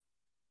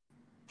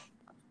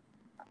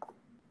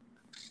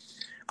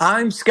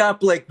I'm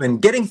Scott Blakeman,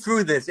 getting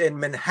through this in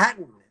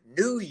Manhattan,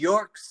 New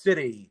York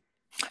City.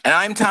 And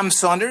I'm Tom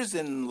Saunders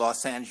in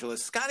Los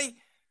Angeles. Scotty,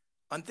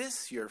 on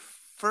this, your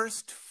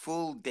first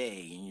full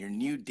day in your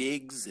new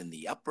digs in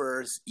the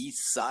Upper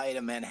East Side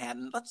of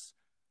Manhattan,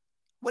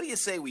 what do you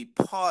say we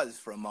pause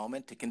for a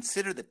moment to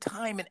consider the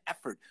time and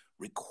effort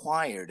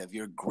required of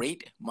your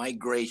great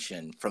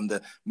migration from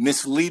the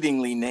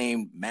misleadingly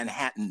named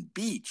Manhattan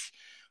Beach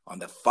on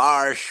the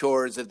far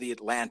shores of the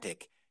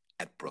Atlantic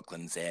at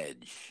Brooklyn's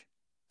edge?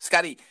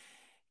 Scotty,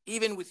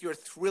 even with your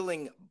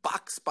thrilling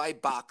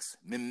box-by-box,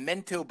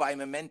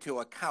 memento-by-memento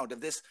account of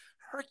this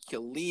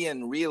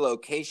Herculean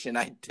relocation,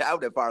 I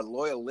doubt if our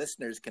loyal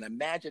listeners can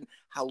imagine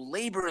how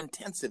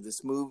labor-intensive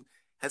this move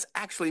has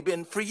actually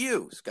been for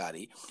you,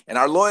 Scotty. And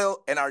our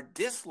loyal and our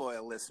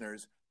disloyal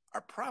listeners are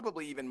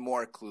probably even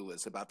more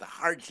clueless about the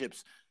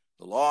hardships,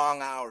 the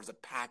long hours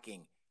of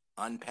packing,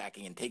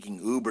 unpacking, and taking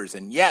Ubers.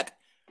 And yet,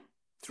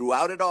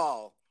 throughout it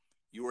all,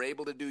 you were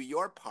able to do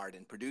your part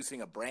in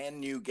producing a brand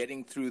new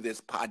Getting Through This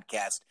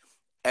podcast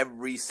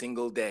every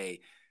single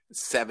day,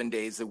 7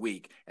 days a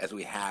week, as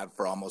we have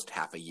for almost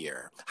half a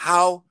year.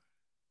 How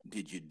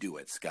did you do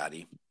it,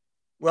 Scotty?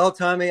 Well,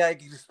 Tommy, I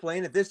can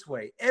explain it this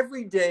way.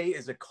 Every day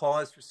is a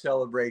cause for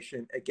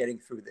celebration at Getting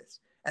Through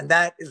This. And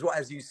that is,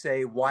 as you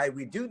say, why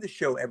we do the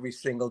show every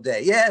single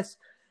day. Yes,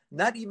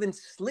 not even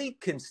sleep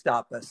can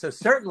stop us. So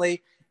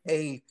certainly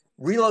a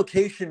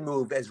relocation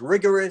move, as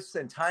rigorous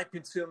and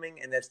time-consuming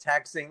and as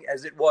taxing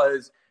as it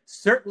was,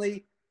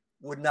 certainly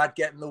would not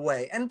get in the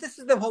way. And this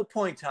is the whole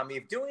point, Tommy.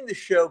 If doing the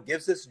show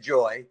gives us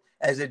joy,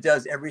 as it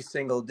does every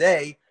single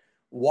day,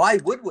 why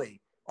would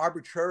we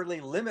arbitrarily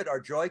limit our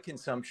joy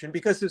consumption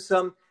because of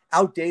some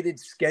outdated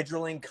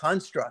scheduling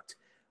construct?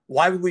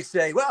 Why would we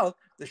say, well,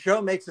 the show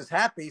makes us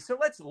happy, so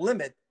let's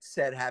limit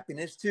said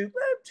happiness to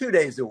 2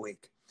 days a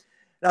week?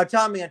 Now,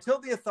 Tommy, until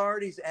the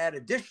authorities add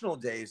additional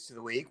days to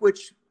the week,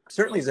 which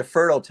certainly is a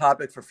fertile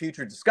topic for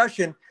future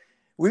discussion,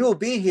 we will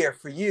be here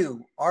for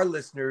you, our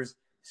listeners,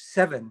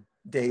 7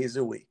 days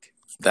a week.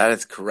 That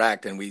is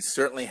correct. And we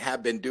certainly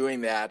have been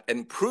doing that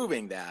and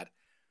proving that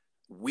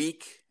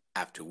week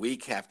after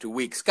week after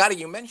week. Scotty,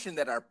 you mentioned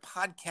that our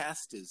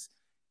podcast is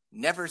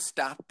never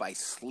stopped by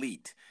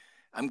sleet.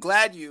 I'm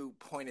glad you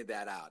pointed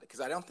that out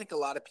because I don't think a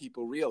lot of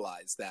people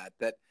realize that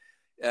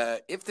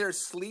if there's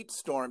sleet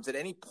storms at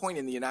any point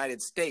in the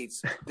United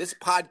States, this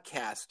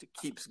podcast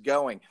keeps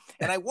going.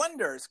 And I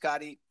wonder,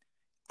 Scotty,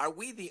 are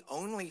we the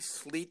only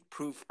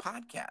sleet-proof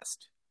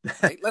podcast?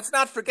 Right? Let's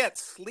not forget,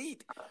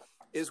 sleet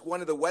is one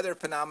of the weather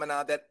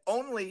phenomena that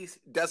only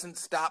doesn't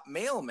stop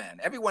mailmen.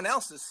 Everyone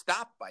else is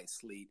stopped by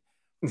sleet.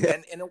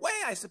 And in a way,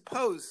 I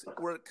suppose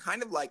we're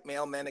kind of like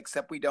mailmen,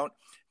 except we don't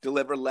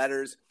deliver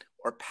letters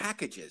or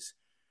packages.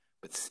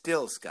 But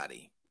still,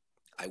 Scotty,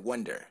 I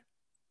wonder,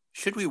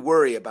 should we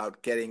worry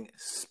about getting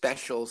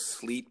special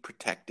sleet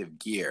protective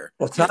gear?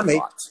 Well, Tommy,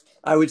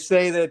 I would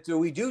say that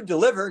we do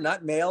deliver,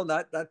 not mail,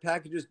 not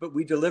packages, but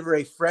we deliver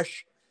a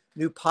fresh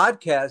new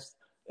podcast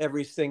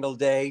every single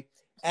day.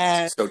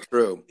 And so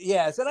true.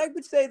 Yes. And I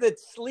would say that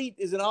sleet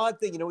is an odd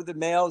thing, with the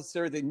mail,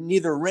 sir, that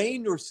neither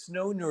rain nor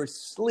snow nor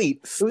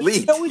sleet.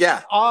 Sleet, it's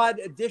an odd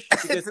addition.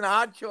 It's an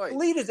odd choice.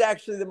 Sleet is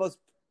actually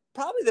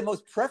probably the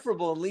most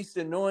preferable and least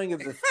annoying of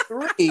the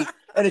three.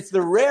 And it's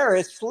the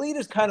rarest. Sleet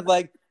is kind of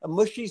like a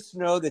mushy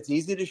snow that's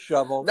easy to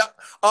shovel. No.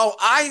 Oh,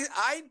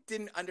 I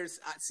didn't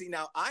understand. See,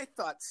 now I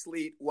thought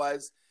sleet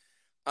was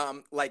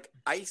like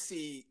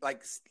icy,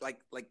 like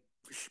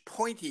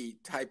pointy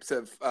types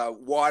of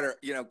water,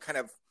 kind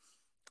of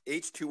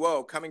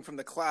H2O coming from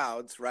the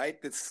clouds,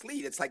 right? The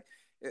sleet, it's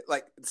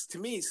to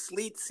me,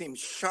 sleet seems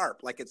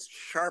sharp, like it's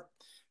sharp,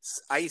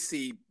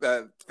 icy.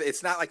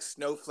 It's not like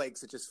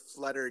snowflakes that just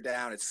flutter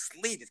down. It's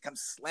sleet. It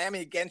comes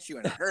slamming against you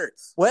and it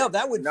hurts. Well,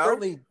 that would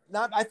certainly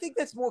not. I think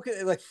that's more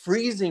like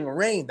freezing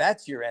rain.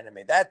 That's your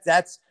enemy.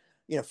 That's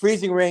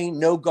freezing rain,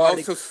 no guarding.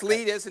 Oh, so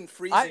sleet isn't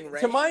freezing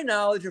rain? To my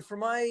knowledge, or from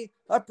my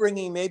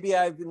upbringing, maybe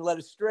I've been led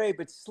astray,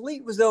 but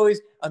sleet was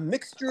always a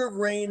mixture of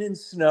rain and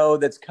snow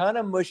that's kind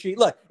of mushy.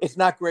 Look, it's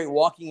not great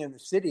walking in the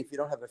city if you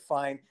don't have a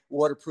fine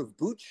waterproof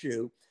boot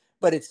shoe,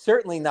 but it's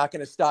certainly not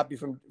going to stop you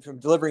from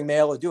delivering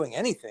mail or doing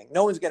anything.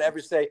 No one's going to ever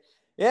say,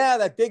 yeah,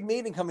 that big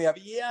meeting coming up.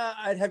 Yeah,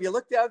 have you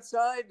looked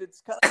outside?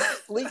 It's kind of a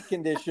sleet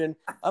condition.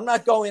 I'm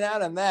not going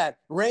out on that.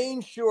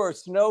 Rain, sure.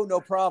 Snow, no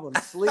problem.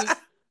 Sleet,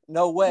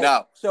 no way.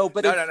 No. So,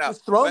 but it's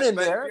thrown in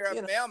there. If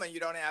you're a mailman, you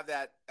don't have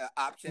that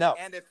option. No.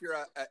 And if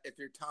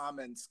you're Tom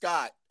and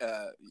Scott,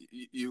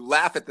 you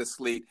laugh at the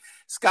sleet.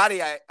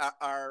 Scotty,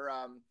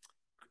 our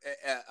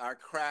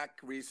crack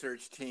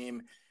research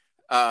team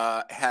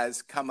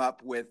has come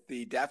up with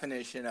the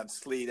definition of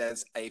sleet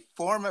as a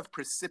form of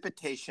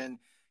precipitation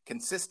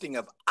consisting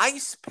of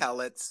ice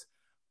pellets,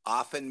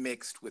 often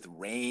mixed with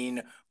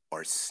rain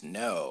or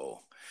snow.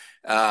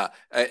 An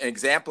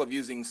example of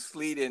using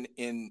sleet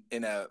in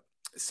a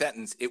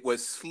sentence: it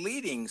was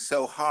sleeting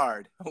so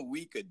hard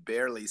we could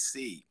barely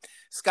see.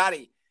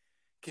 Scotty,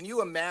 can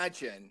you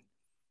imagine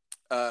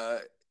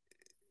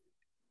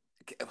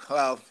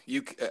Well,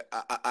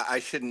 I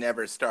should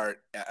never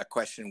start a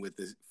question with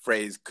the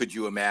phrase, could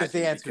you imagine? Because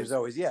the answer is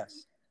always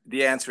yes.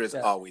 The answer is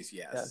always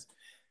yes.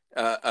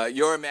 yes.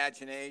 Your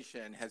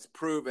imagination has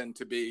proven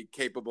to be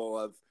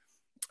capable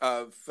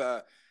of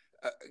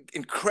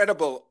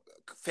incredible,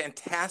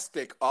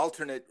 fantastic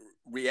alternate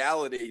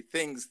reality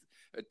things,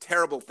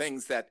 terrible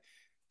things that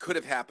could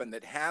have happened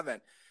that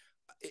haven't.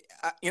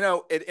 In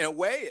a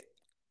way,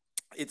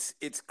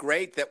 it's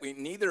great that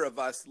neither of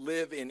us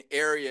live in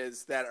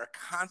areas that are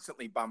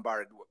constantly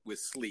bombarded with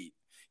sleet.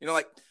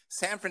 Like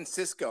San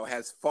Francisco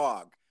has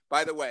fog.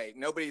 By the way,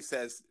 nobody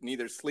says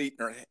neither sleet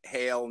nor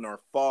hail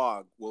nor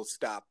fog will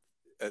stop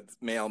a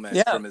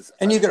mailman from his.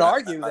 And you could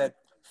argue that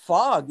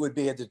fog would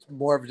be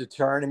more of a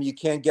deterrent. I mean, you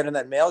can't get in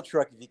that mail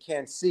truck if you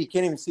can't see. You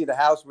can't even see the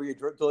house where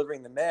you're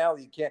delivering the mail.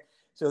 You can't.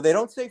 So they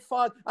don't say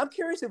fog. I'm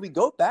curious if we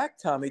go back,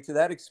 Tommy, to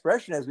that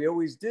expression, as we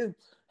always do.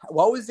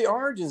 What was the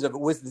origins of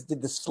it?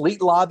 Did the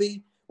sleet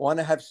lobby want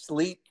to have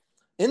sleet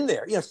in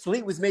there?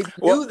 Sleet was maybe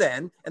new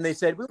then, and they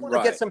said, we want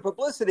to get some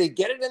publicity.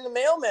 Get it in the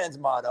mailman's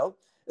motto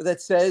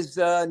that says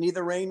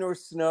neither rain nor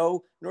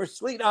snow nor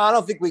sleet. No, I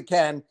don't think we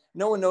can.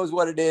 No one knows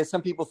what it is.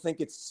 Some people think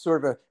it's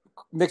sort of a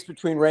mix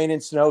between rain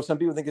and snow. Some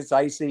people think it's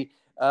icy.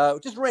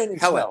 Just rain and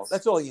snow.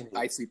 That's all you need.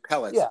 Icy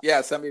pellets.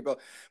 Yeah, some people.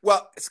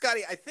 Well,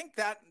 Scotty, I think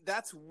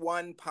that's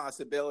one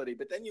possibility.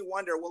 But then you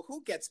wonder, well,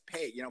 who gets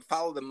paid?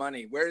 Follow the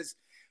money. Where's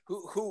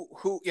who?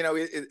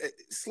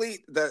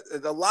 Sleet.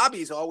 The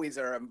lobbies always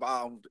are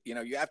involved.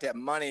 You have to have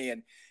money,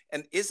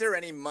 and is there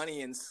any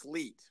money in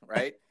sleet?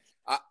 Right.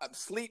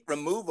 Sleet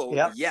removal.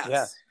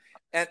 Yes.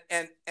 And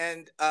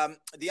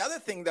the other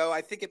thing, though,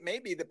 I think it may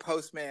be the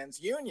Postman's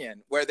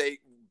Union where they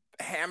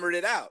hammered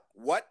it out.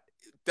 What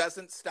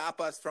doesn't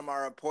stop us from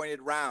our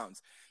appointed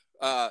rounds?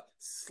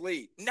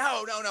 Sleet.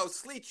 No.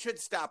 Sleet should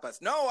stop us.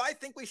 No, I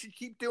think we should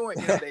keep doing.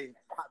 They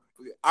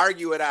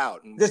argue it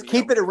out. And, just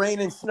keep it at rain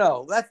and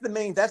snow.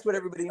 That's what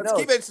everybody knows.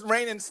 Keep it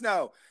rain and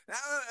snow.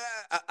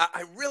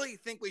 I really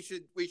think we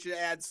should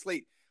add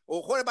sleet.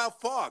 Well, what about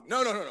fog?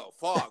 No.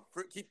 Fog.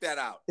 Keep that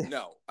out.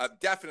 No,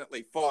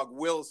 definitely fog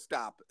will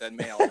stop a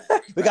mail.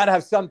 We got to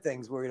have some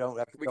things where we don't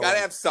have to. We got to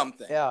have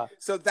something. Yeah.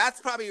 So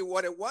that's probably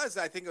what it was.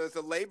 I think it was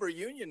a labor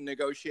union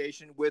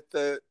negotiation with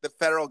the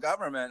federal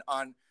government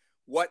on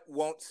what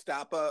won't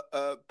stop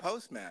a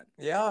postman.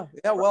 Yeah.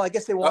 Well, I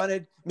guess they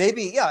wanted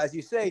maybe, as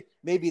you say,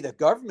 maybe the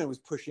government was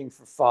pushing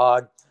for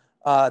fog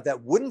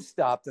that wouldn't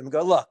stop them.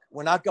 Go, look,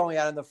 we're not going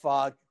out in the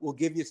fog. We'll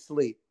give you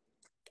sleet.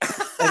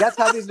 And that's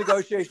how these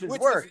negotiations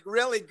work. Which is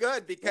really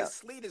good because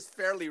sleet is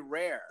fairly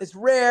rare. It's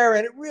rare,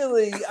 and it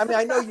really,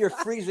 I know you're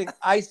freezing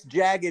ice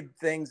jagged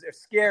things are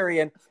scary.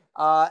 And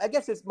I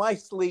guess my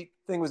sleet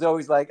thing was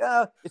always like,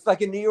 it's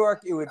like in New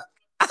York, it would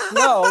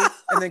snow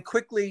and then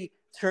quickly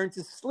turn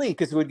to sleet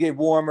because it would get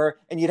warmer.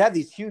 And you'd have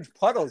these huge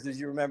puddles, as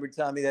you remember,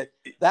 Tommy,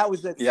 that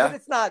was it. Yeah. But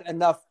it's not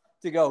enough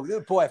to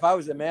go, boy, if I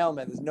was a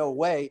mailman, there's no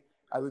way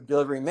I would be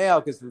delivering mail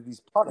because of these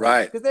puddles.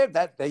 Right. Because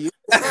they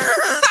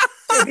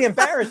it'd be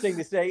embarrassing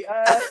to say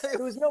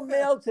there was no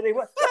mail today.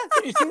 What?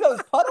 Did you see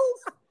those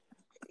puddles?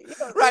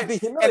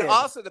 Right. And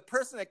also the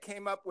person that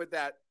came up with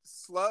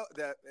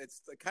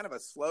it's kind of a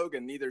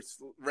slogan, neither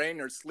rain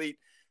nor sleet.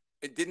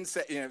 It didn't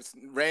say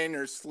rain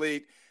or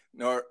sleet,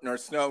 nor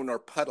snow nor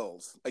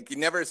puddles. Like you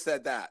never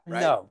said that,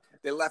 right? No.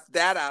 They left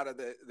that out of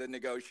the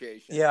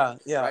negotiation. Yeah.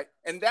 Right?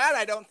 And that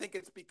I don't think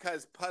it's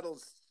because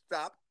puddles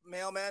stop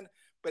mailmen,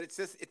 but it's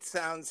just it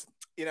sounds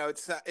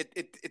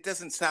it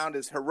doesn't sound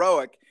as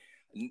heroic.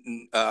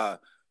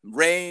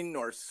 Rain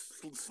nor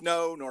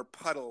snow nor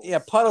puddles. Yeah,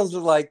 puddles are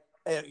like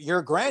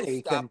your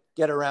granny can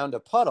get around a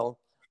puddle.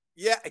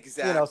 Yeah,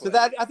 exactly. So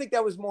that I think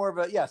that was more of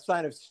a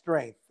sign of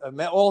strength.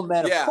 All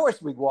men, of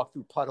course, we walk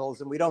through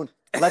puddles, and we don't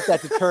let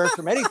that deter us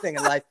from anything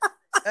in life.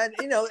 And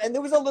and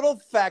there was a little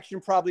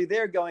faction probably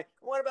there going,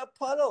 "What about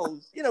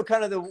puddles?"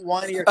 Kind of the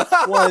whinier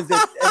ones.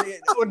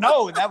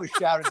 And that was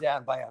shouted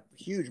down by a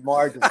huge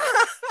margin.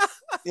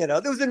 There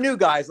was the new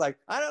guys like,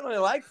 I don't really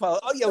like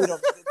puddles. Oh yeah, we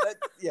don't.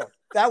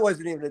 That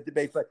wasn't even a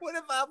debate. But what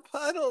about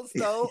puddles,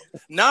 though?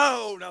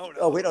 No.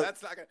 Oh, we don't.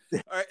 That's not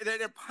gonna. All right,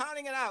 they're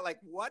pounding it out. Like,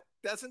 what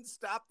doesn't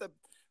stop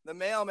the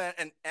mailman?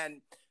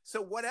 And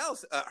so what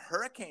else?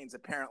 Hurricanes,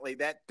 apparently,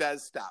 that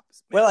does stop.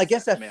 Well, I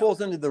guess that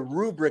falls under the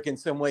rubric in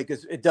some way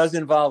because it does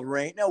involve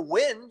rain. Now,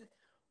 wind.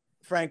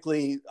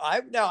 Frankly, I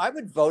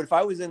would vote if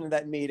I was in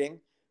that meeting.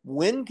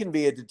 Wind can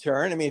be a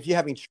deterrent. I mean, if you're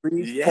having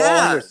trees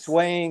falling or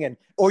swaying,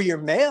 or your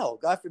mail,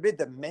 God forbid,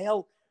 the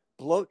mail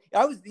blow.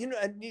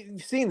 And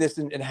you've seen this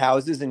in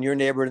houses in your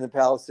neighborhood in the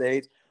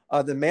Palisades.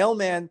 The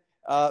mailman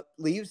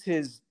leaves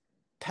his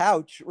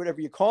pouch,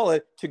 whatever you call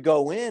it, to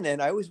go in.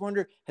 And I always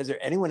wonder, has there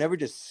anyone ever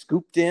just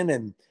scooped in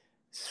and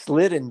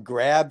slid and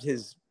grabbed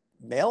his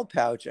mail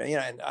pouch?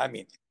 And I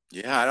mean.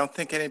 Yeah, I don't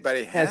think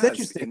anybody has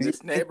in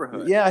this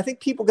neighborhood. Yeah, I think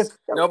people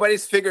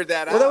nobody's figured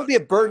that out. Well, that would be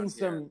a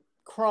burdensome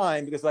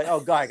crime because I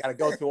got to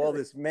go through all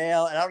this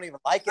mail and I don't even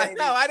like anything.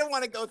 No, I don't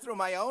want to go through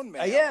my own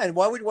mail. And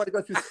why would you want to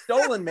go through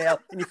stolen mail?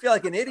 And you feel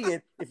like an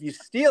idiot if you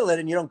steal it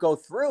and you don't go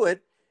through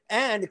it.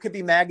 And it could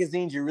be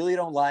magazines you really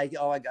don't like.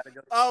 Oh, I got to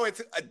go. Oh,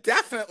 it's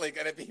definitely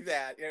going to be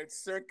that. It's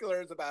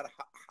circulars about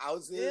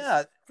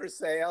houses for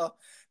sale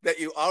that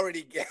you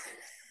already get.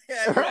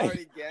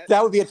 Right.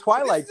 That would be a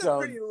Twilight Zone.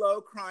 This is a pretty low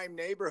crime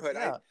neighborhood.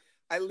 Yeah.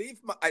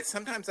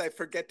 Sometimes I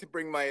forget to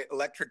bring my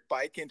electric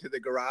bike into the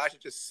garage.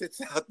 It just sits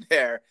out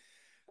there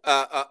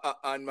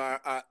on my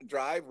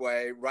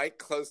driveway, right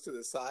close to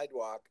the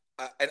sidewalk.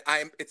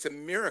 It's a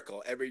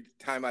miracle every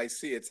time I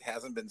see it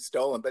hasn't been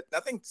stolen, but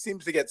nothing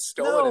seems to get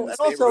stolen in this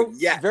neighborhood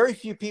yet. Very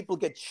few people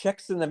get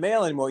checks in the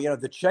mail anymore.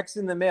 The checks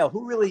in the mail.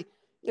 Who really,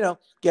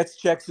 gets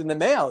checks in the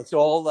mail? It's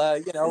all,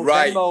 right.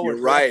 Venmo You're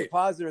or right.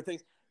 deposit or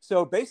things.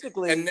 So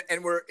basically,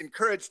 and we're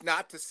encouraged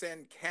not to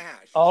send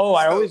cash. Oh,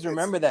 I always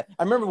remember that.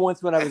 I remember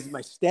once when I was in my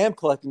stamp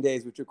collecting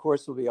days, which of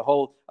course will be a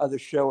whole other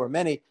show or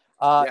many.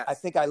 Yes. I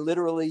think I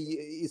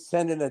literally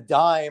send in a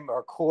dime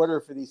or a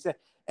quarter for these,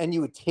 and you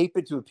would tape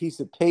it to a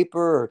piece of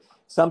paper or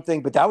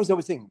something. But that was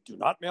always saying, "Do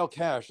not mail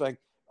cash."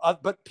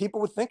 But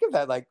people would think of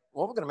that like,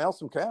 "Well, we're going to mail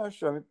some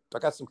cash. I mean, I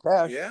got some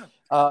cash." Yeah.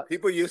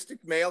 People used to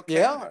mail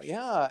cash.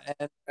 Yeah.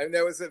 And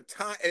there was a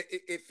time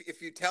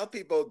if you tell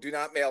people do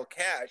not mail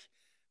cash,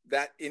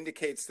 that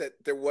indicates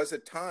that there was a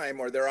time,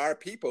 or there are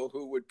people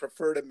who would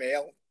prefer to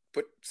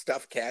put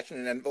stuff, cash in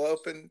an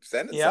envelope and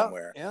send it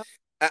somewhere. Yeah.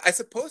 I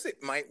suppose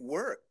it might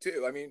work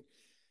too. I mean,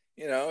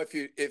 if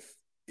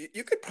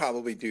you could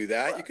probably do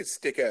that, you could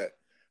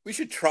we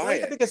should try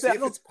it. Because see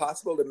if it's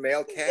possible to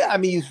mail cash. Yeah, I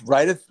mean, you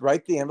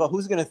write the envelope.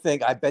 Who's going to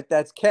think? I bet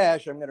that's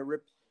cash. I'm going to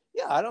rip.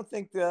 Yeah, I don't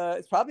think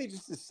it's probably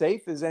just as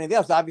safe as anything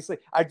else. Obviously,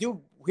 I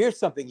do. Here's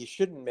something you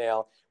shouldn't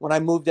mail. When I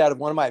moved out of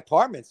one of my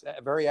apartments,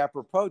 very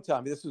apropos,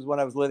 Tommy, this was when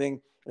I was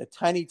living in a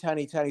tiny,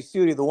 tiny, tiny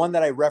studio, the one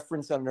that I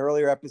referenced on an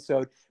earlier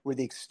episode where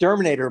the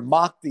exterminator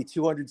mocked the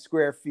 200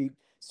 square feet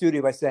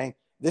studio by saying,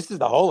 "This is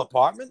the whole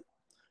apartment?"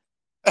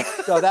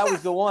 So that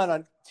was the one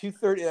on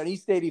 230 on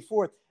East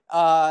 84th.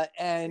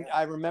 And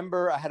I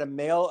remember I had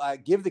to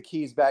give the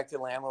keys back to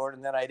the landlord,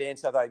 and then I didn't,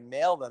 so I'd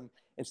mail them.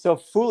 And so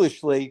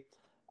foolishly,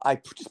 I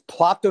just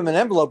plopped them in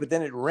an envelope, but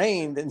then it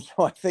rained. And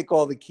so I think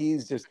all the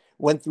keys just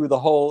went through the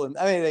hole. And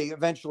I mean, they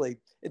eventually,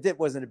 it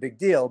wasn't a big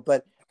deal,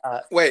 but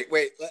wait.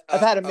 I've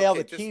had to mail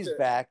the keys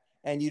back,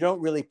 and you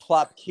don't really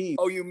plop keys.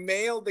 Oh, you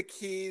mailed the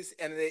keys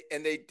and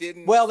they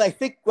didn't. Well, I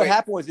think what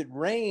happened was it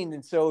rained.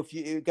 And so if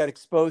it got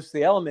exposed to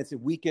the elements,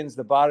 it weakens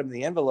the bottom of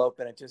the envelope,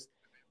 and it just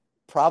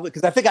probably,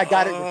 because I think I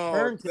got it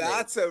returned to me.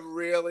 That's a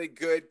really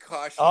good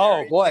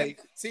cautionary. Oh, boy.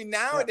 See,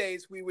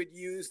 nowadays we would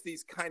use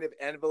these kind of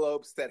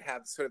envelopes that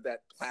have sort of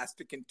that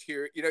plastic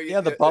interior,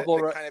 the bubble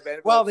the kind of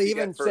envelopes. Well, they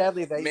even,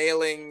 sadly, they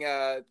mailing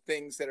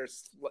things that are,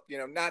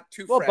 not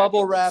too fragile,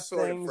 bubble wrap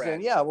sort things. Of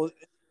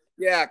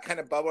and kind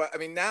of bubble. I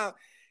mean, now,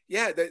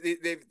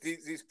 they've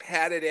these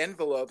padded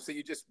envelopes, so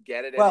you just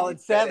get it. Well, and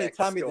sadly,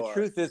 Tommy, the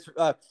truth is,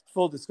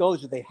 full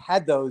disclosure, they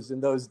had those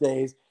in those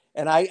days.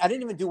 And I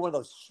didn't even do one of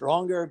those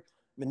stronger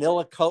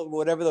manila coat,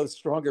 whatever, those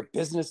stronger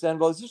business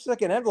envelopes, just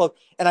like an envelope.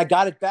 And I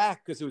got it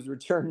back because it was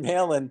return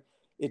mail, and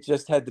it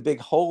just had the big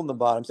hole in the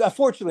bottom. So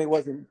unfortunately, it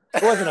wasn't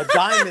a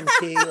diamond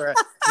key or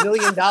 $1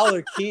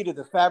 million key to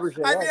the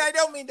Fabergé. I mean, I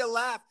don't mean to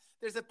laugh.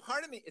 There's a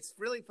part of me, it's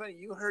really funny.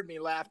 You heard me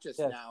laugh just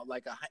now,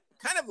 like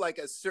kind of like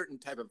a certain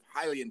type of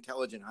highly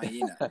intelligent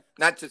hyena,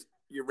 not just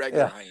your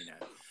regular hyena.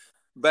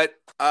 But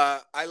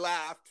I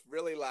laughed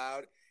really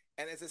loud.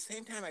 And at the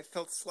same time, I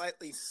felt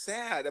slightly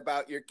sad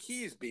about your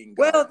keys being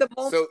gone.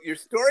 Well, so your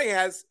story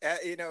has,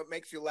 it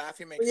makes you laugh.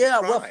 It makes you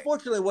cry. Well,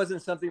 fortunately, it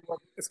wasn't something.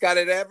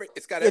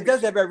 It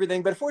does have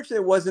everything, but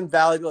fortunately, it wasn't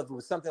valuable. If it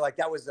was something like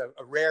that was a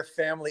rare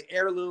family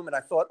heirloom, and I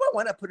thought, well,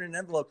 why not put it in an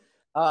envelope?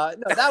 No,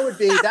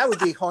 that would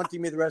be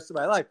haunting me the rest of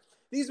my life.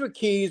 These were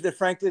keys that,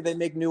 frankly, they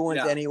make new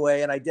ones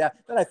anyway. And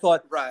then I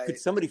thought, could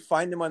somebody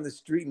find them on the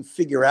street and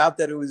figure out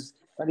that it was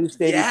on East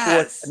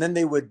 84th? And then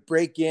they would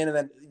break in, and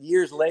then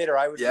years later,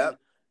 I would.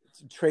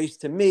 Traced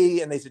to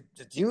me, and they said,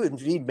 "Did you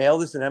indeed mail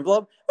this in an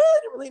envelope?" Well, I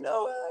didn't really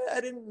know. I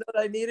didn't know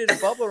I needed a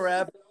bubble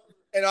wrap.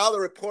 And all the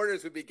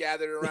reporters would be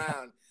gathered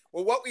around.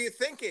 Well, what were you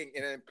thinking?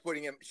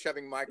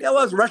 Shoving microphones. Yeah, well,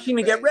 I was rushing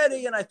to get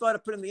ready, and I thought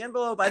I'd put it in the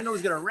envelope. I didn't know it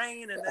was going to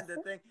rain, and then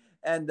the thing.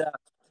 And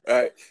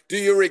right. Do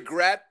you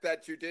regret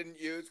that you didn't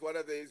use one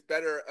of these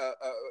better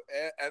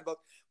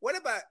envelopes? What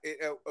about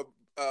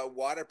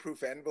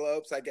waterproof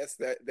envelopes? I guess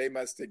that they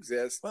must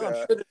exist.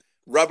 Well,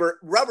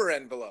 Rubber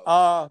envelope.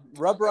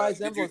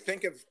 Rubberized envelope. Did you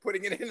think of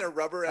putting it in a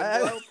rubber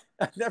envelope?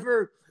 I've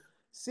never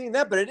seen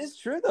that, but it is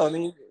true, though. I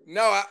mean,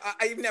 no,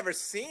 I've never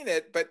seen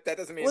it, but that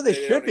doesn't mean. Well, they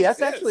should be.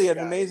 That's actually an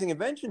amazing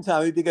invention,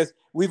 Tommy, because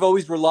we've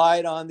always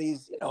relied on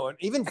these,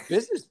 even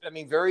business. I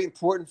mean, very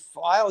important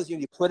files.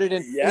 You put it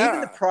in.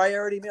 Even the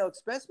priority mail,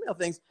 express mail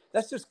things.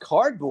 That's just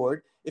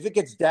cardboard. If it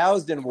gets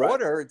doused in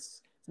water,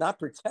 it's not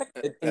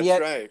protected. That's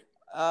right.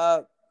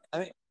 I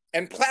mean.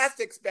 And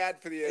plastic's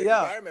bad for the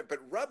environment, but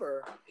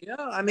rubber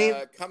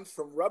comes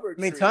from rubber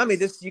trees. I mean, Tommy,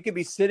 you could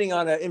be sitting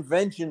on an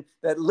invention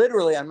that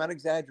literally, I'm not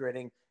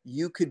exaggerating,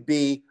 you could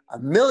be a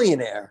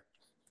millionaire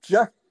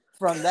just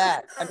from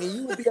that. I mean,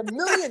 you would be a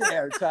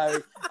millionaire,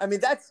 Tommy. I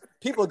mean,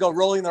 people go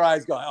rolling their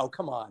eyes going, oh,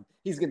 come on.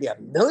 He's going to be a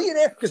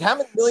millionaire? Because how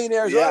many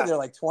millionaires are there?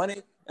 Like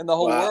 20? in the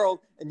whole world.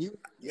 And you,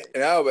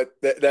 no,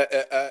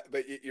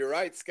 but you're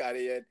right,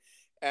 Scotty,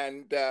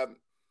 and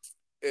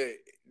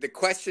the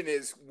question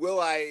is, will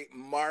I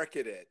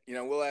market it?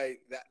 Will I?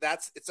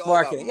 That's it's all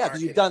marketing, about marketing. Yeah,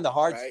 because you've done the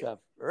hard right? stuff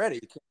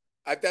already.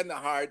 I've done the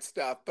hard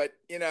stuff, but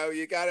you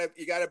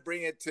gotta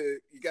bring it to,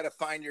 you gotta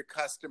find your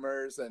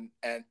customers and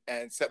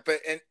so, but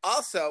and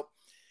also,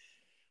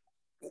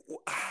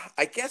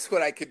 I guess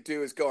what I could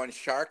do is go on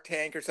Shark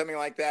Tank or something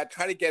like that.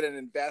 Try to get an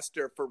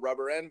investor for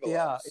rubber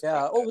envelopes.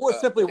 Yeah. Or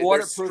simply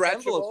waterproof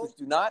envelopes, which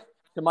do not,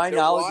 to my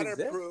knowledge,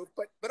 waterproof,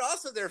 exist. but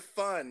also they're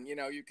fun.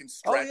 You can Oh,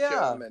 stretch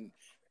yeah. them,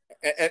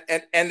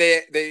 and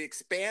they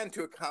expand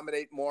to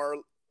accommodate more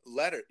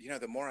letter.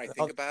 The more I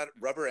think about it,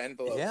 rubber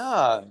envelopes.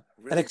 Yeah,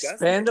 really an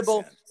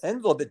expandable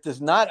envelope. It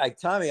does not.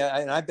 Tommy,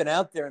 and I've been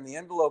out there in the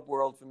envelope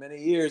world for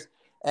many years,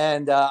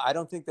 and I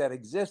don't think that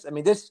exists. I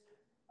mean, this.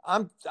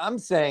 I'm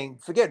saying,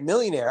 forget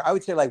millionaire. I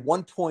would say like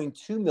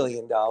 $1.2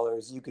 million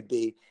you could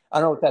be. I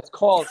don't know what that's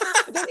called.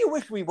 But don't you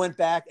wish we went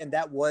back and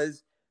that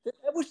was?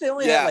 I wish they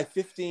only had like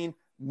 15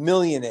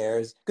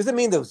 millionaires, because I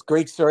mean those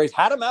great stories.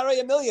 How to marry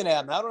a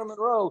millionaire, Marilyn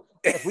Monroe.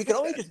 If we could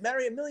only just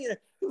marry a millionaire,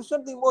 there was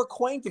something more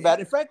quaint about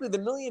it. And frankly, the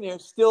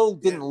millionaires still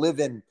didn't live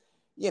in,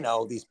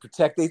 these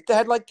protected. They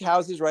had like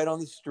houses right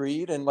on the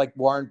street, and like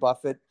Warren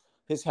Buffett,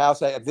 his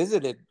house. I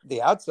visited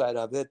the outside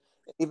of it.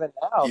 Even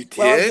now, you did?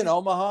 Well, I was in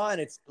Omaha,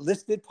 and it's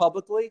listed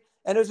publicly,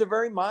 and it was a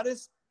very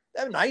modest,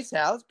 a nice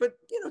house, but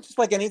just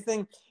like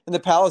anything in the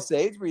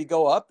Palisades, where you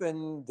go up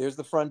and there's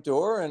the front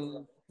door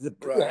and the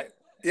right.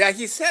 Yeah,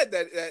 he said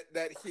that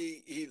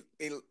he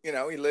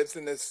lives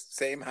in this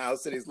same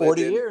house that he's lived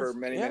in for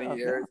many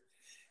years,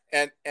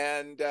 and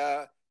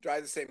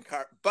drives the same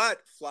car, but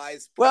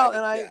flies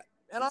private jet.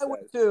 And I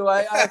would too.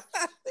 I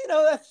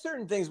that's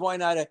certain things. Why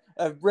not?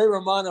 Ray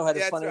Romano had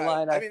a funny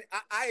line. I mean,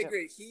 I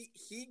agree.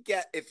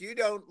 If you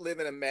don't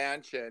live in a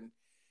mansion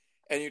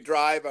and you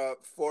drive a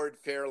Ford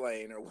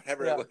Fairlane or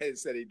whatever it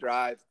is that he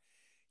drives,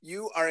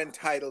 you are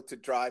entitled to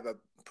drive a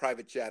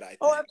private jet. I think.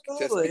 Oh,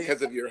 absolutely. Just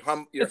because of your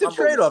It's a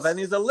trade-off, and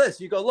there's a list.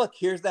 You go, look,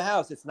 here's the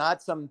house. It's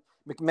not some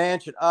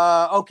McMansion.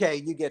 Okay,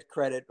 you get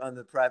credit on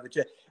the private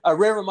jet.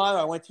 Ray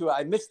Romano,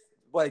 I missed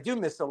what I do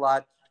miss a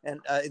lot. And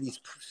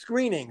these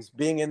screenings,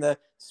 being in the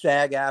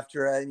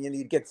SAG-AFTRA, and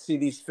you get to see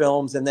these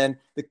films, and then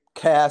the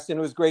cast, and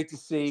it was great to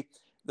see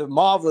the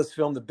marvelous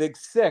film, The Big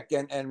Sick,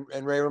 and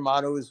Ray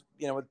Romano was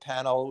with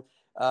panel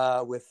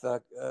with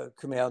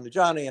Kumail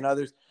Nanjiani and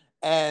others,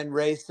 and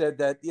Ray said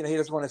that he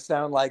doesn't want to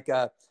sound like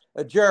a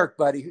jerk,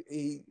 but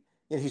he's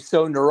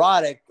so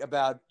neurotic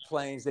about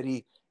planes that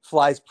he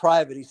flies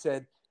private. He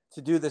said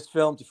to do this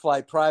film, to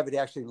fly private, he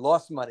actually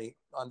lost money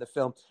on the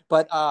film,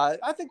 but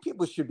I think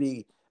people should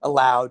be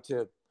allowed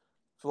to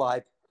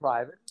fly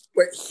private.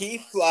 But he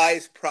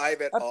flies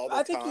private all the time.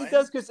 I think he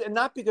does,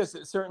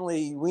 because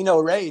certainly we know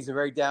Ray's a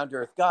very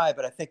down-to-earth guy,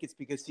 but I think it's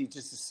because he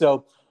just is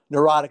so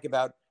neurotic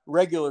about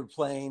regular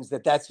planes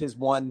that's his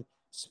one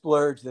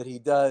splurge that he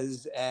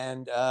does,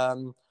 and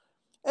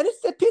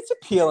it's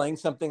appealing,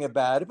 something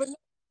about it. But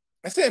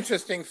that's an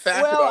interesting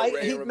fact about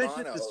Ray he Romano.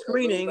 mentioned the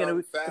screening, and it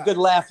was a good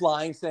laugh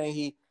line saying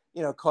he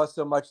cost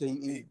so much that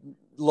he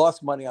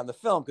lost money on the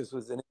film because it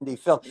was an indie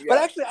film. Yeah. But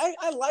actually,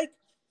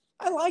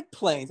 I like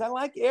planes. I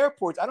like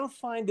airports. I don't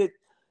find it.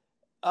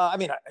 I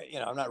mean,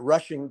 I'm not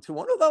rushing to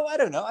one, although I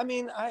don't know. I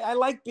mean, I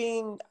like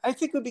being. I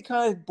think it would be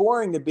kind of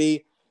boring to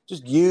be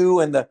just you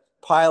and the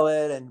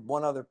pilot and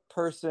one other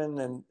person.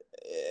 And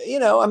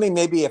I mean,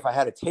 maybe if I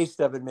had a taste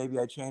of it, maybe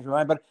I'd change my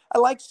mind. But I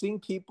like seeing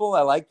people.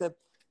 I like the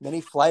many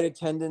flight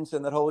attendants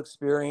and that whole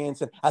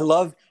experience. And I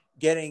love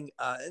getting.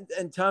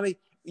 And Tommy,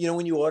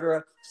 when you order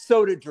a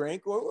soda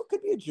drink, or it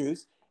could be a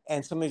juice,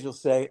 and somebody will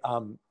say,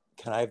 "Can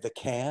I have the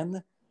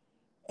can?"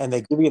 And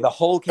they give you the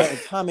whole can.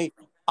 And Tommy,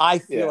 I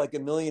feel like a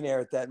millionaire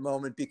at that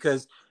moment,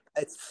 because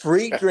it's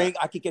free drink.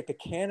 I could get the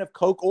can of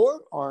Coke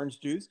or orange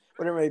juice,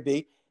 whatever it may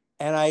be.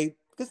 And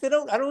because I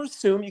don't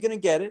assume you're going to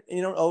get it. And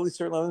you don't always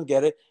certainly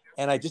get it.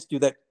 And I just do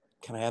that.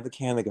 Can I have the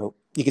can? They go,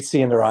 you can see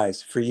in their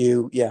eyes, for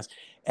you. Yes.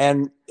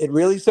 And it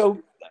really,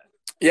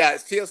 yeah,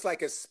 it feels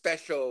like a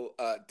special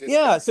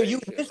so you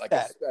miss like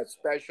that. A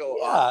special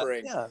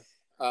offering. Yeah.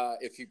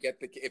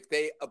 If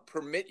they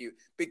permit you,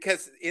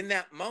 because in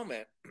that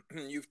moment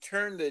you've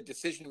turned the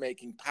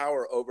decision-making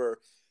power over.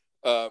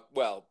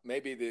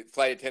 Maybe the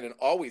flight attendant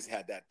always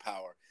had that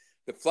power.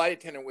 The flight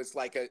attendant was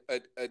like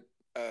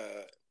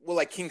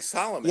like King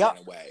Solomon in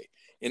a way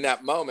in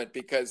that moment,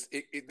 because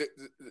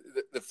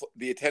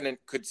the attendant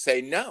could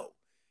say no.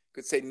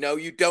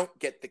 You don't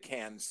get the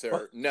can, sir.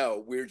 What?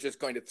 No, we're just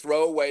going to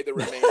throw away the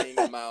remaining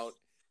amount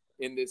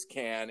in this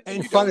can, and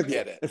in you front don't of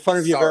get it. In front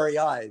of your very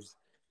eyes.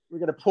 We're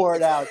going to pour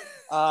it out.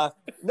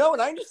 No,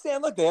 and I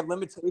understand. Look, they have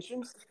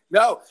limitations.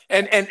 No,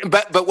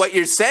 but what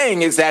you're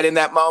saying is that in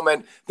that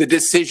moment, the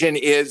decision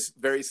is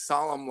very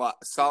solemn.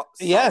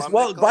 Yes.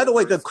 Well, by the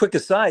way, the quick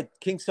aside: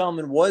 King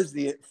Solomon was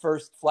the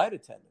first flight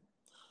attendant.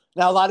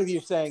 Now, a lot of you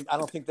are saying, I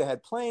don't think they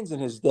had planes in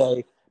his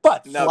day,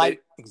 but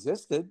flight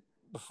existed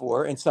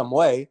before in some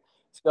way.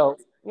 So,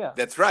 yeah,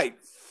 that's right.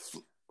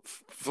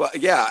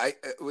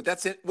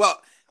 That's it.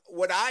 Well,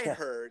 what I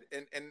heard,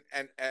 and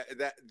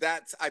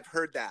that's I've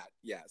heard that.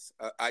 Yes,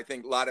 I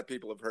think a lot of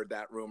people have heard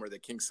that rumor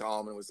that King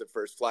Solomon was the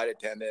first flight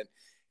attendant,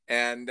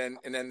 and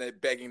then they're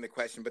begging the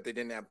question, but they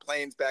didn't have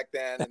planes back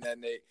then,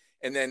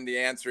 and then the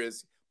answer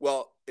is,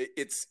 well,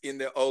 it's in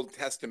the Old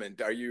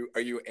Testament. Are you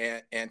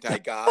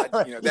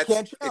anti-God? You know,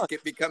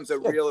 it becomes a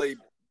really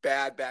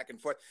bad back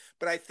and forth.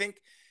 But I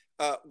think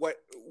what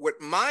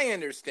my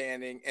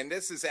understanding, and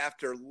this is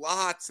after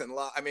lots and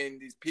lots, I mean,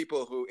 these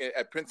people who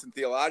at Princeton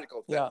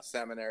Theological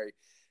Seminary,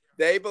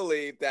 they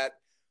believe that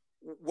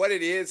what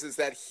it is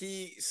that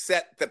he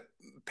set the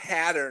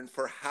pattern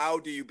for how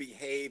do you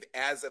behave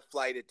as a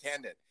flight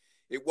attendant.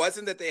 It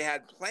wasn't that they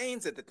had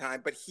planes at the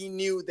time, but he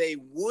knew they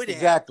would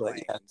have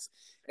planes.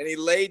 And he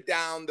laid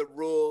down the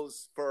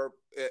rules for,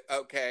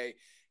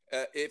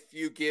 if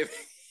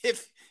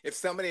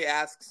somebody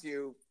asks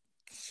you,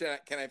 can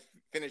I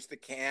finish the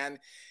can?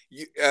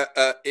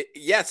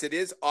 Yes, it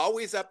is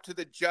always up to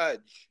the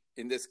judge.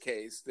 In this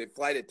case, the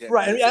flight attendant,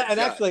 right? And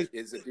actually,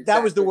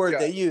 that was the word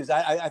they used.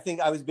 I think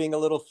I was being a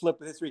little flip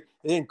with history.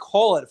 They didn't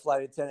call it a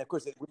flight attendant, of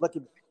course. They would look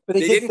at, but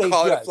they didn't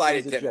call it a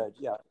flight attendant.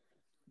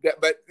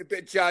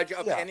 But judge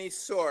of any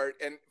sort,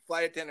 and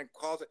flight attendant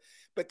calls it.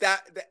 But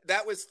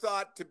that was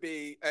thought to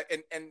be,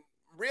 and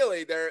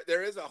really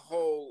there is a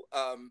whole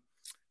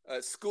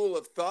school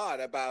of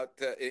thought about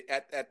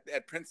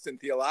at Princeton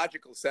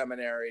Theological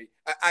Seminary.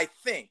 I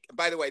think,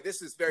 by the way,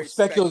 this is very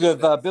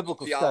speculative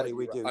biblical study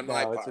we do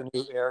now. It's a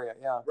new area,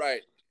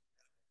 right.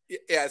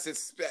 Yes,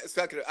 it's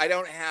speculative. I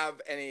don't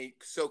have any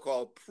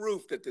so-called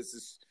proof that this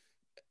is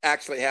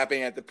actually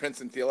happening at the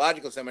Princeton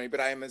Theological Seminary,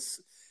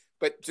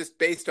 but just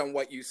based on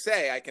what you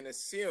say, I can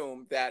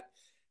assume that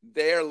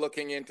they're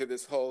looking into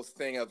this whole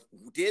thing of,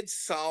 did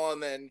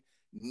Solomon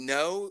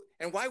know?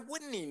 And why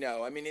wouldn't he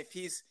know? I mean, if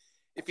he's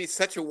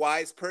such a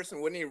wise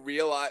person, wouldn't he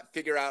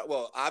figure out,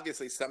 well,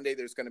 obviously someday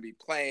there's going to be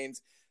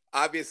planes.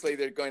 Obviously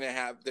there's going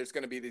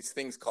to be these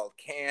things called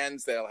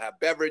cans that'll have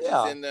beverages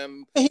in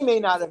them. He may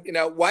not have,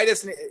 why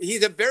doesn't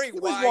he's a very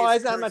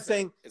wise person. I'm not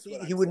saying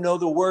he would know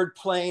the word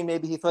plane.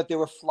 Maybe he thought they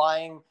were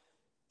flying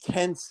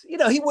tents.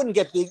 He wouldn't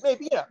get the,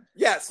 maybe,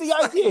 yes, the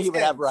idea he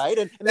would have, right?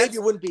 And maybe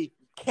it wouldn't be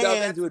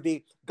cans, it would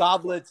be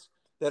goblets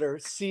that are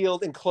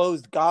sealed,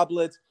 enclosed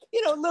goblets.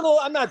 I'm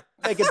not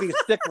making a big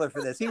stickler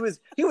for this. He was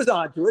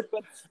onto it,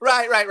 but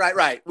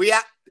right.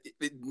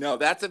 No,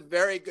 that's a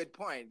very good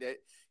point.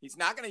 He's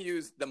not going to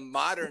use the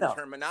modern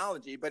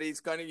terminology, but he's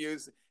going to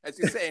use, as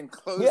you say,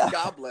 enclosed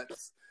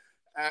goblets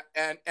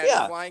and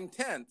flying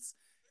tents,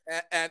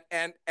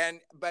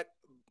 but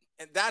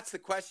that's the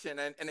question.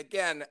 And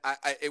again,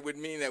 it would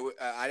mean that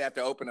I'd have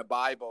to open a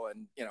Bible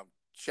and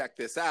check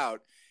this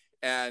out.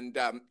 And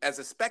as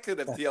a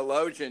speculative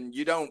theologian,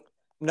 you don't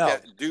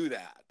do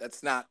that.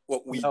 That's not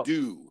what we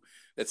do.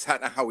 That's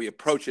not how we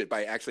approach it,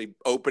 by actually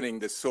opening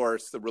the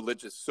source, the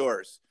religious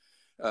source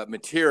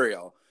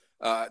material.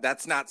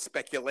 That's not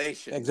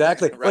speculation.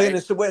 Exactly. Right?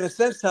 Well, in a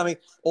sense, Tommy,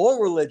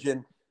 all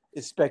religion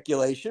is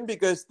speculation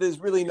because there's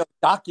really no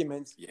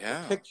documents,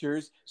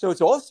 pictures. So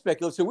it's all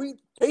speculative. So we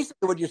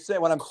basically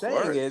what I'm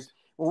saying is,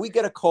 when we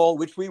get a call,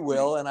 which we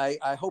will, and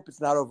I hope it's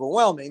not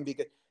overwhelming,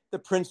 because the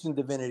Princeton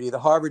Divinity, the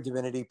Harvard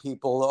Divinity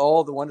people,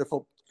 all the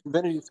wonderful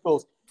divinity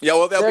schools. Yeah,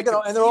 well, they're all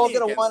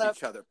going to want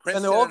each other.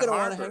 And they're all going to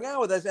want to hang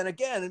out with us. And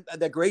again,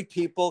 they're great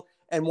people.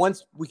 And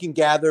once we can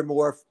gather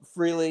more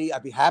freely,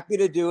 I'd be happy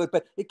to do it.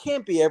 But it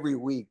can't be every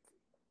week.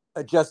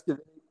 That's what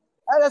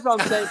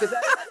I'm saying.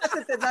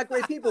 Because they're not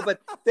great people, but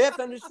they have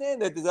to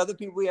understand that there's other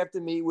people we have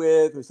to meet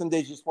with, or some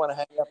days you just want to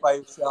hang out by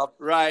yourself.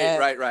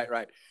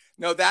 Right.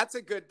 No, that's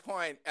a good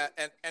point.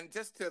 And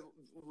just to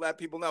let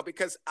people know,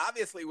 because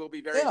obviously we'll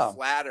be very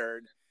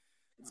flattered,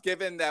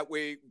 given that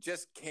we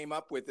just came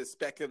up with this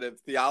speculative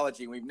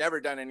theology. We've never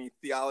done any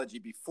theology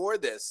before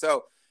this.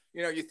 So,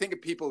 you think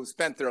of people who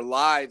spent their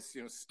lives,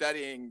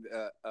 studying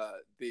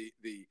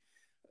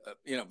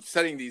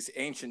studying these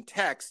ancient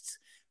texts,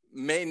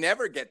 may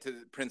never get to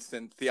the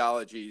Princeton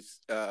Theology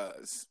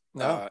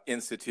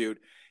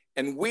Institute.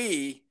 And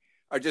we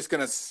are just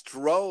going to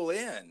stroll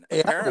in.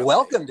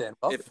 Welcomed in.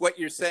 If what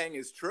you're saying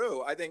is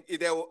true, I think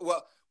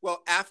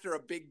well, after a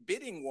big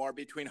bidding war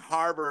between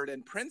Harvard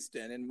and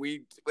Princeton, and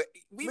we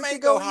may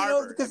go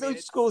Harvard, because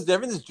those schools,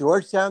 there's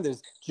Georgetown,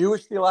 there's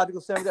Jewish Theological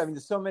Seminary. I mean,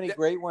 there's so many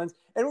great ones.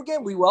 And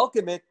again, we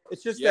welcome it.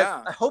 It's just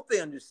that I hope they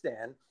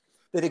understand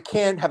that it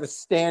can't have a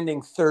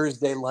standing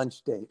Thursday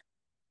lunch date.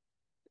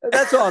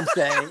 That's all I'm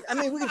saying. I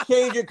mean, we could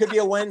change it. Could be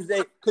a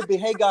Wednesday. Could be,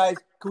 hey guys,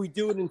 could we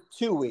do it in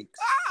 2 weeks?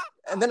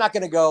 And they're not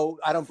going to go,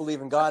 I don't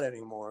believe in God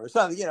anymore, or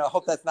something. I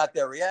hope that's not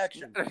their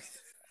reaction.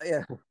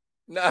 Yeah.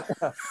 No.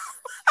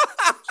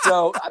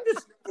 So I'm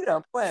just,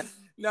 playing.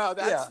 No,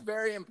 that's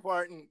very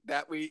important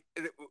that we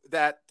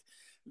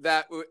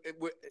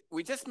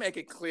just make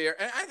it clear.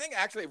 And I think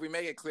actually, if we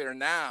make it clear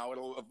now,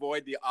 it'll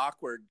avoid the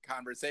awkward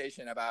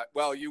conversation about,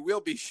 well, you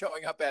will be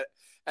showing up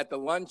at the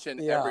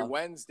luncheon every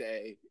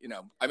Wednesday.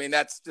 I mean,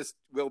 that's just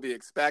will be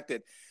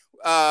expected.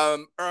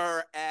 That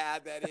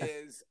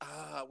is,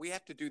 we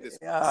have to do this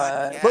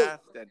podcast.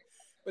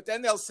 But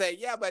then they'll say,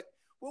 but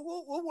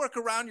we'll work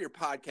around your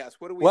podcast.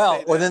 What do we Well,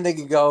 say or then they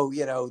could go,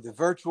 the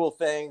virtual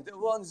thing.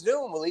 Well, on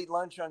Zoom, we'll eat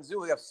lunch on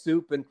Zoom. We have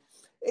soup and,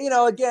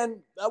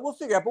 again, we'll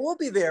figure out, but we'll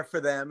be there for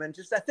them. And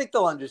I think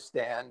they'll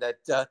understand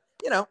that,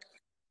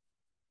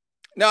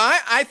 No,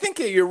 I think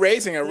you're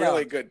raising a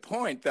really good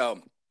point,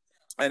 though.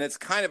 And it's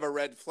kind of a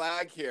red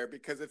flag here,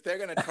 because if they're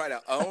going to try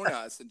to own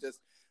us and just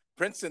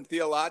Princeton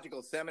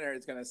Theological Seminary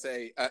is going to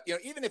say,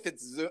 even if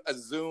it's a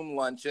Zoom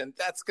luncheon,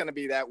 that's going to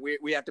be that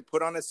we have to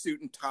put on a suit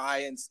and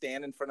tie and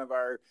stand in front of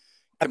our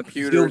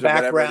computers or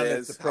whatever it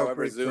is,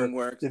 however Zoom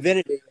works.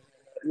 Divinity.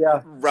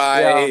 Yeah.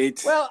 Right.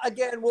 Yeah. Well,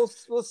 again, we'll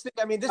see.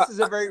 I mean, this is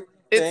a very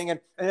thing, and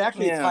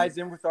actually it ties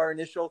in with our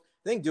initial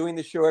thing, doing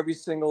the show every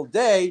single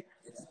day.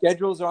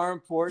 Schedules are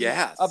important.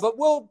 Yes. But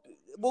we'll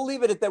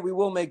leave it at that. We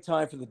will make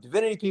time for the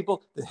divinity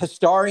people, the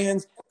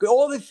historians,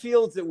 all the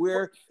fields that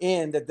we're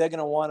in, that they're going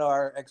to want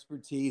our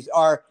expertise,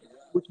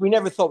 which we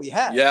never thought we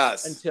had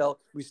until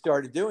we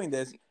started doing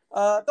this. It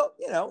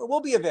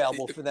will be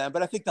available for them,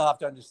 but I think they'll have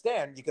to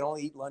understand you can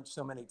only eat lunch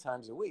so many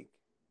times a week.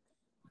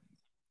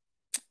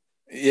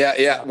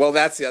 Yeah. Well,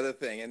 that's the other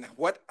thing. And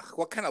what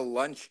kind of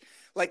lunch?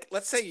 Like,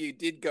 let's say you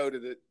did go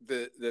to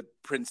the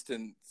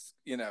Princeton,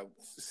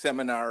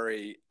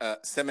 seminary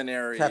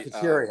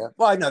cafeteria.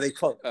 Well, I know they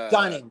call it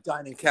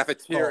dining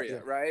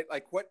cafeteria, right?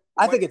 Like what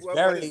think it's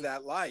very. What is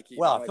that like?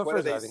 Well, like,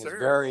 first I think it's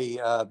very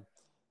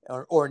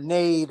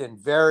ornate and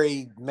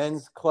very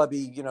men's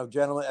clubby.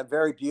 Gentlemen, a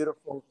very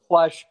beautiful,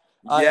 plush,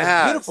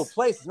 beautiful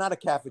place. It's not a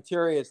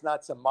cafeteria. It's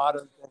not some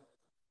modern thing.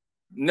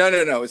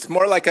 No. It's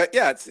more like it's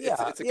a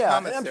commissary.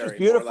 I'm sure it's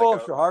beautiful.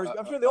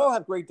 I'm sure they all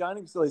have great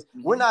dining facilities.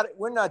 Mm-hmm.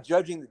 We're not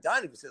judging the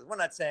dining facilities. We're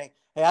not saying,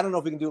 hey, I don't know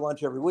if we can do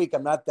lunch every week.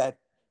 I'm not that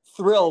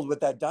thrilled with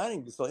that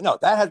dining facility. No,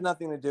 that has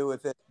nothing to do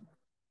with it.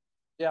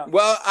 Yeah.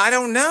 Well, I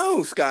don't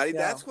know, Scotty. Yeah.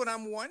 That's what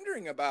I'm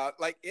wondering about.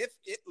 Like,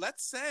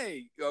 let's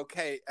say,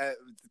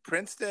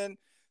 Princeton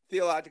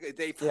Theological,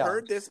 they've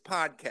heard this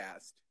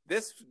podcast,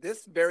 this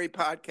very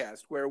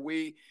podcast where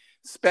we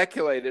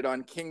speculated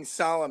on King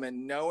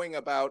Solomon knowing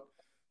about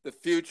the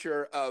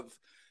future of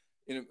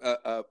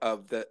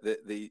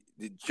the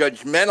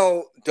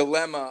judgmental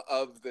dilemma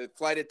of the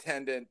flight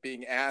attendant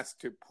being asked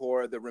to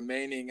pour the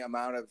remaining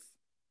amount of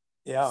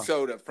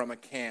soda from a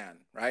can,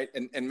 right?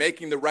 And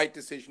making the right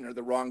decision or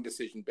the wrong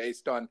decision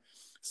based on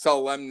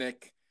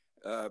Solomonic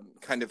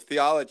kind of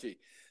theology.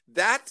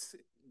 That's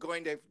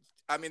going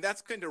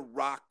to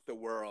rock the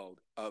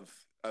world of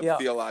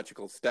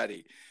theological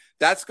study.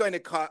 That's going to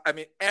cost. I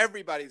mean,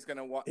 everybody's going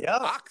to want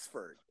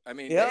Oxford. I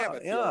mean, they have a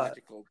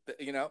theological. Do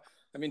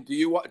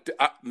you want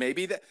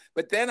maybe that?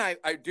 But then I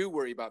do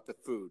worry about the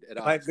food at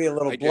Oxford. Might be a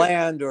little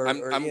bland, or I'm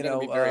going to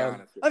be very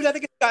honest. I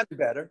think it's gotten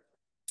better.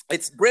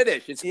 It's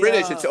British. It's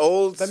British. It's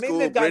old school. But maybe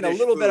they've gotten British a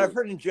little food. bit. I've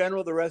heard in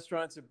general the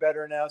restaurants are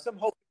better now. Some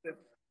hope that.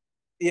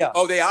 Yeah.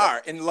 Oh, they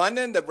are. In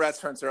London, the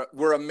restaurants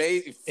were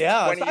amazing.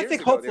 Yeah. So I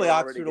think hopefully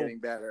Oxford will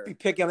be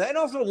picking up. And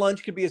also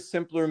lunch could be a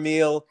simpler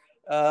meal.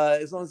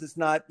 As long as it's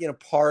not,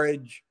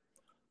 porridge.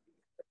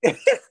 I'm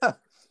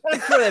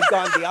sure they've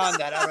gone beyond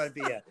that. I don't want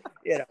to be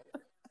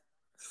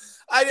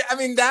I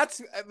mean,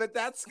 that's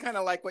kind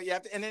of like what you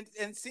have to, and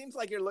it seems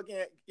like you're looking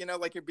at,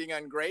 like you're being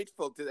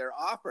ungrateful to their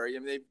offer.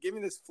 They've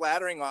given this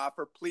flattering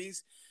offer.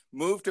 Please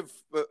move to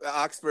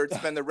Oxford,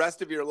 spend the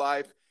rest of your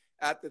life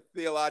at the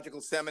theological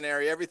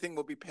seminary. Everything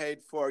will be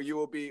paid for. You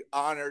will be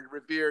honored,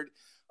 revered,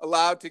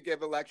 allowed to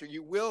give a lecture.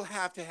 You will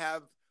have to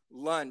have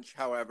lunch,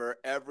 however,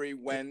 every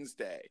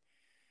Wednesday.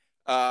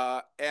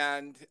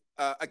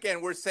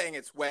 Again, we're saying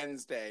it's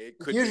Wednesday. It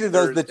could usually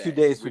those are the 2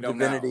 days for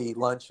divinity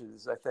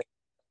lunches, I think.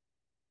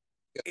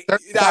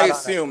 I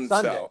assume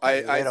so. I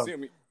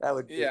assume that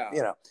would be,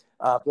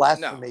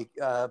 blasphemy.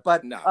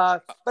 But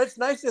it's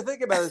nice to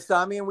think about it,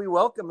 Tommy, and we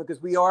welcome it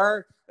because we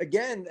are,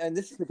 again, and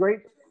this is a great.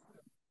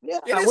 Yeah,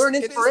 we're an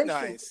inspiration.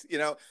 It is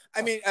nice,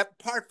 I mean,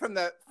 apart from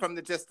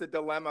just the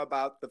dilemma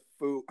about the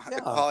food, the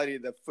quality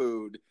of the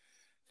food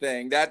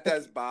thing, that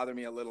does bother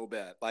me a little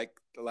bit. Like,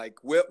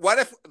 what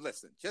if?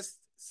 Listen, just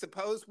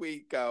suppose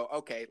we go.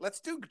 Okay, let's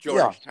do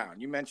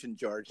Georgetown. You mentioned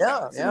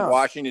Georgetown. It's in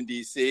Washington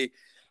D.C.,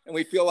 and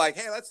we feel like,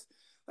 hey, let's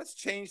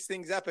change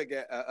things up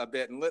a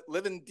bit and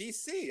live in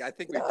D.C. I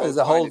think there's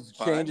a whole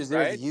changes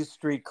there, the U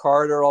Street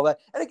corridor, all that.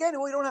 And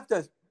again, we don't have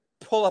to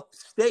pull up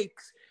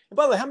stakes. And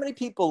by the way, how many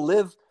people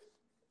live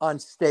on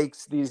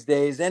stakes these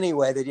days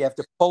anyway that you have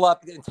to pull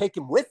up and take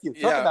them with you?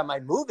 Talk about my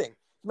moving.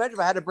 Imagine if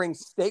I had to bring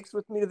stakes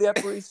with me to the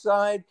Upper East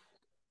Side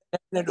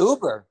and an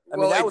Uber. I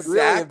mean, that would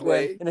really have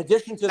been, in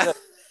addition to the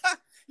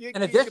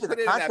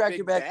the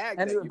contractor bag.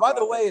 And by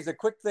the way, as a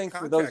quick thing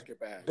for those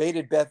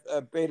bated breath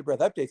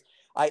updates,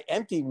 I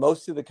emptied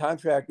most of the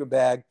contractor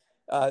bag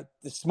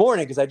this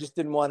morning because I just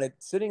didn't want it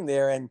sitting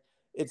there. And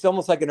it's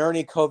almost like an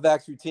Ernie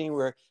Kovacs routine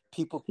where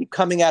people keep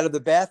coming out of the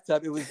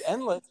bathtub. It was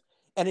endless,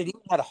 and it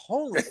even had a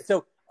hole in it.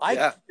 So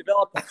I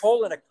developed a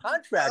hole in a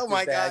contractor bag. Oh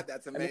my God,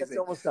 that's amazing! That's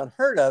almost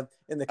unheard of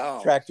in the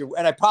contractor.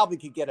 And I probably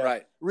could get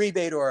a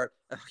rebate or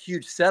a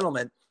huge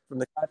settlement from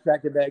the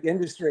contractor bag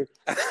industry.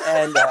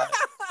 And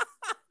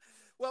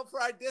Well,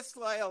 for our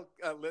disloyal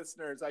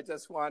listeners, I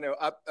just want to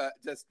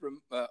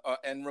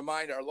and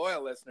remind our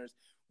loyal listeners,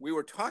 we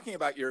were talking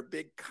about your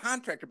big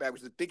contractor bag,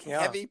 which is a big,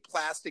 heavy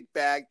plastic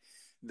bag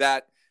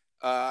that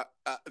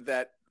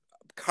that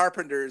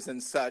carpenters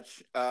and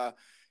such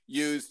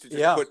use to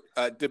just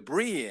put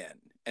debris in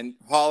and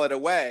haul it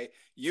away.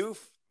 You've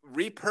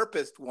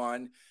repurposed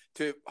one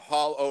to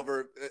haul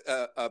over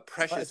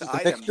precious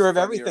items. A mixture of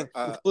everything,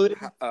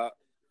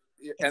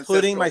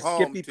 including my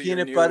Skippy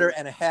peanut butter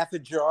and a half a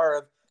jar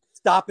of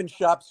Stop and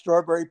Shop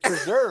strawberry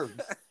preserves.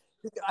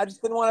 I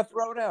just didn't want to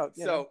throw it out.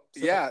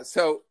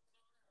 So,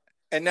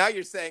 and now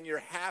you're saying you're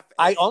half.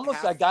 I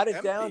got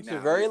it down to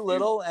very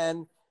little,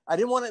 and I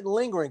didn't want it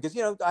lingering because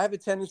I have a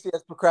tendency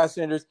as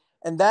procrastinators,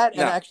 and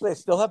actually I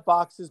still have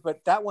boxes,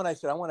 but that one I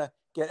said I want to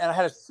get, and I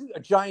had a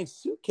giant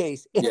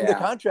suitcase in the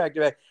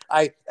contractor bag.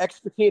 I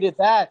extricated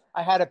that.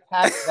 I had to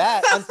pack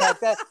that,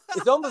 unpack that.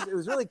 It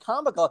was really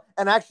comical,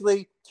 and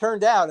actually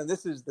turned out, and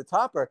this is the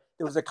topper,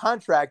 there was a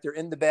contractor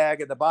in the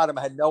bag at the bottom.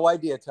 I had no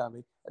idea,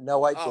 Tommy.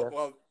 No idea. Oh,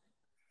 well,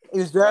 he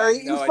was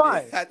he was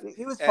fine.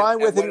 He was fine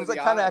with it. It was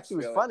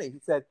was funny. He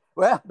said,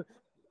 well,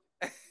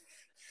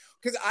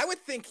 because I would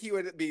think he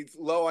would be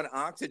low on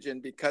oxygen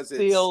because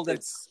sealed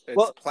it's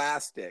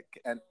plastic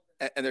and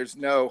there's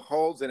no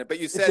holes in it. But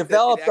you said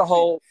developed a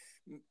hole,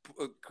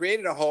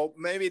 created a hole.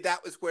 Maybe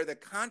that was where the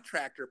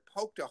contractor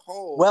poked a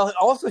hole. Well,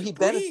 also he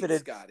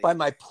benefited by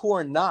my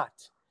poor knot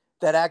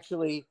that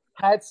actually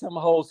had some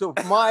holes. So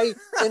my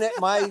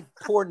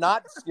poor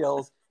knot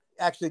skills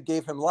actually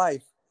gave him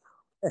life.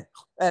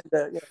 And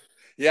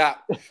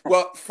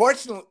well,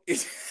 fortunately,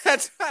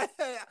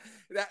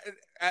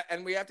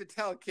 and we have to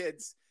tell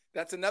kids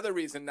that's another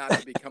reason not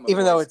to become a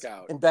even Boy though it's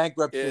Scout in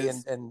bankruptcy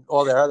and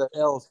all their other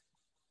ills.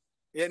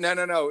 Yeah,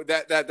 no.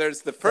 That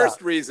there's the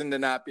first reason to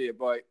not be a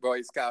Boy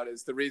Scout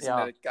is the reason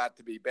that it got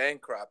to be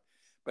bankrupt,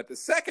 but the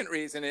second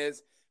reason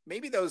is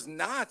maybe those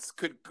knots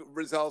could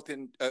result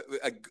in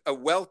a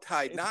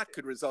well-tied knot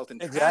could result in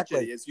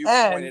tragedy, as you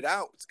pointed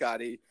out,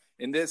 Scotty.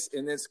 In this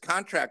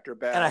contractor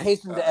bag. And I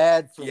hasten to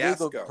add, for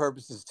legal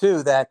purposes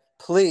too, that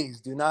please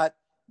do not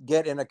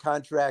get in a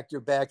contractor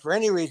bag for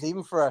any reason,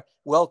 even for a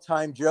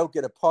well-timed joke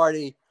at a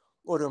party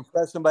or to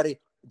impress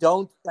somebody.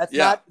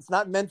 It's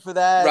not meant for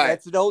that. Right.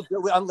 That's an old,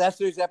 unless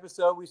there's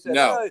episode we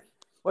said,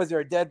 was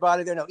there a dead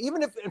body there? No,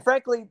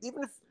 frankly,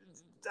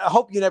 I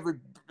hope you never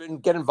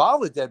get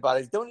involved with dead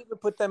bodies. Don't even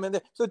put them in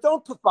there. So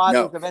don't put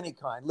bodies of any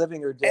kind,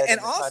 living or dead, in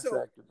a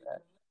contractor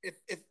bag.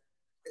 If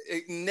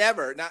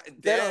never, not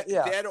dead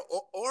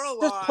or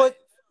alive. Just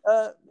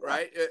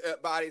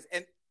put bodies,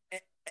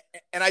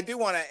 and I do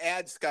want to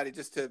add, Scotty,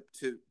 just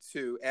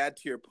to add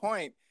to your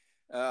point,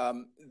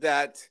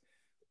 that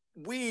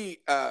we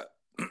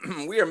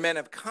we are men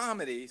of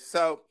comedy,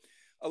 so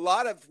a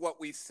lot of what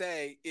we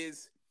say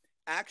is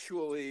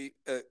actually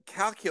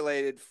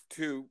calculated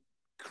to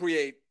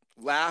create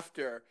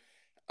laughter,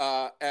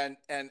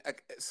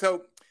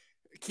 so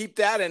keep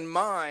that in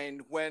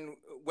mind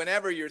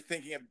whenever you're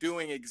thinking of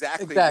doing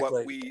exactly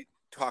what we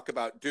talk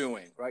about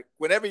doing, right?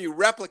 Whenever you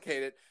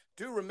replicate it,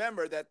 do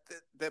remember that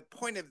the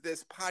point of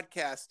this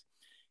podcast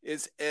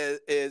is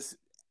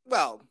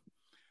well,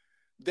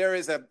 there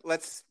is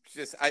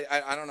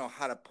I don't know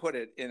how to put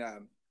it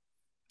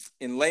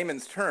in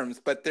layman's terms,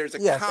 but there's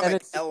a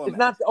comic element. It's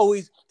not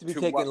always to be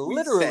taken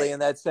literally in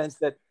that sense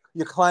that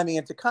you're climbing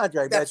into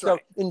contract. That's right.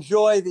 So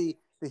enjoy the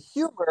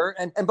humor,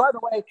 and by the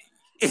way,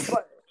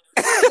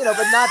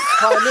 but not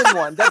climb in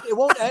one. It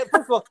won't.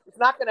 First of all, it's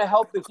not going to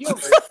help the humor.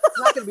 It's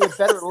not going to be a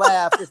better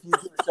laugh if you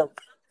do it. So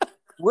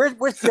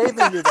we're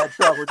saving you that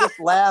trouble. Just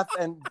laugh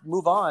and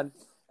move on,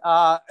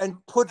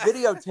 and put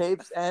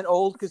videotapes and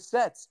old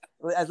cassettes,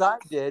 as I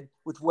did,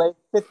 which weigh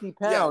 50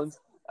 pounds.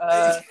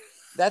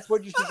 That's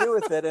what you should do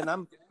with it, and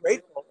I'm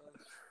grateful.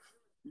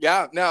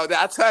 Yeah, no,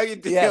 that's how you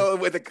deal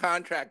with a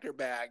contractor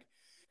bag.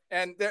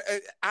 And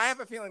I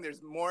have a feeling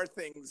there's more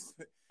things.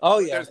 Oh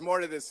yeah, there's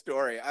more to this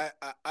story.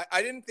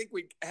 I didn't think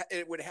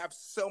it would have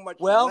so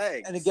much.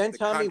 legs, and again,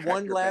 Tommy,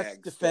 one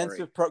last defense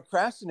of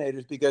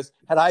procrastinators, because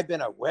had I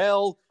been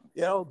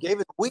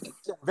gave it weeks,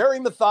 very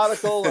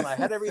methodical, and I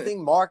had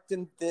everything marked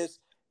in this,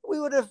 we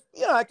would have,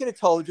 I could have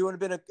told you, it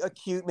would have been a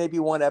cute, maybe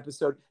one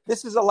episode.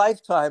 This is a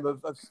lifetime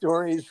of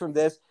stories from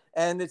this,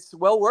 and it's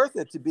well worth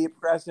it to be a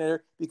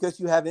procrastinator because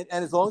you haven't,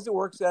 and as long as it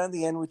works out in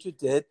the end, which it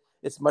did,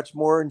 it's much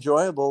more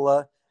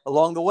enjoyable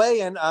along the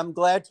way. And I'm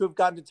glad to have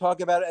gotten to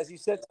talk about it. As you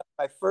said,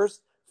 my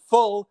first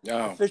full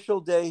official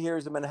day here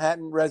as a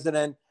Manhattan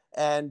resident.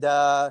 And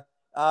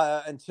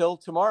until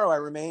tomorrow, I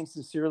remain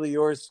sincerely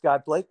yours,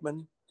 Scott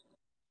Blakeman.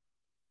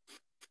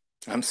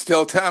 I'm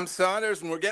still Tom Saunders, and we're getting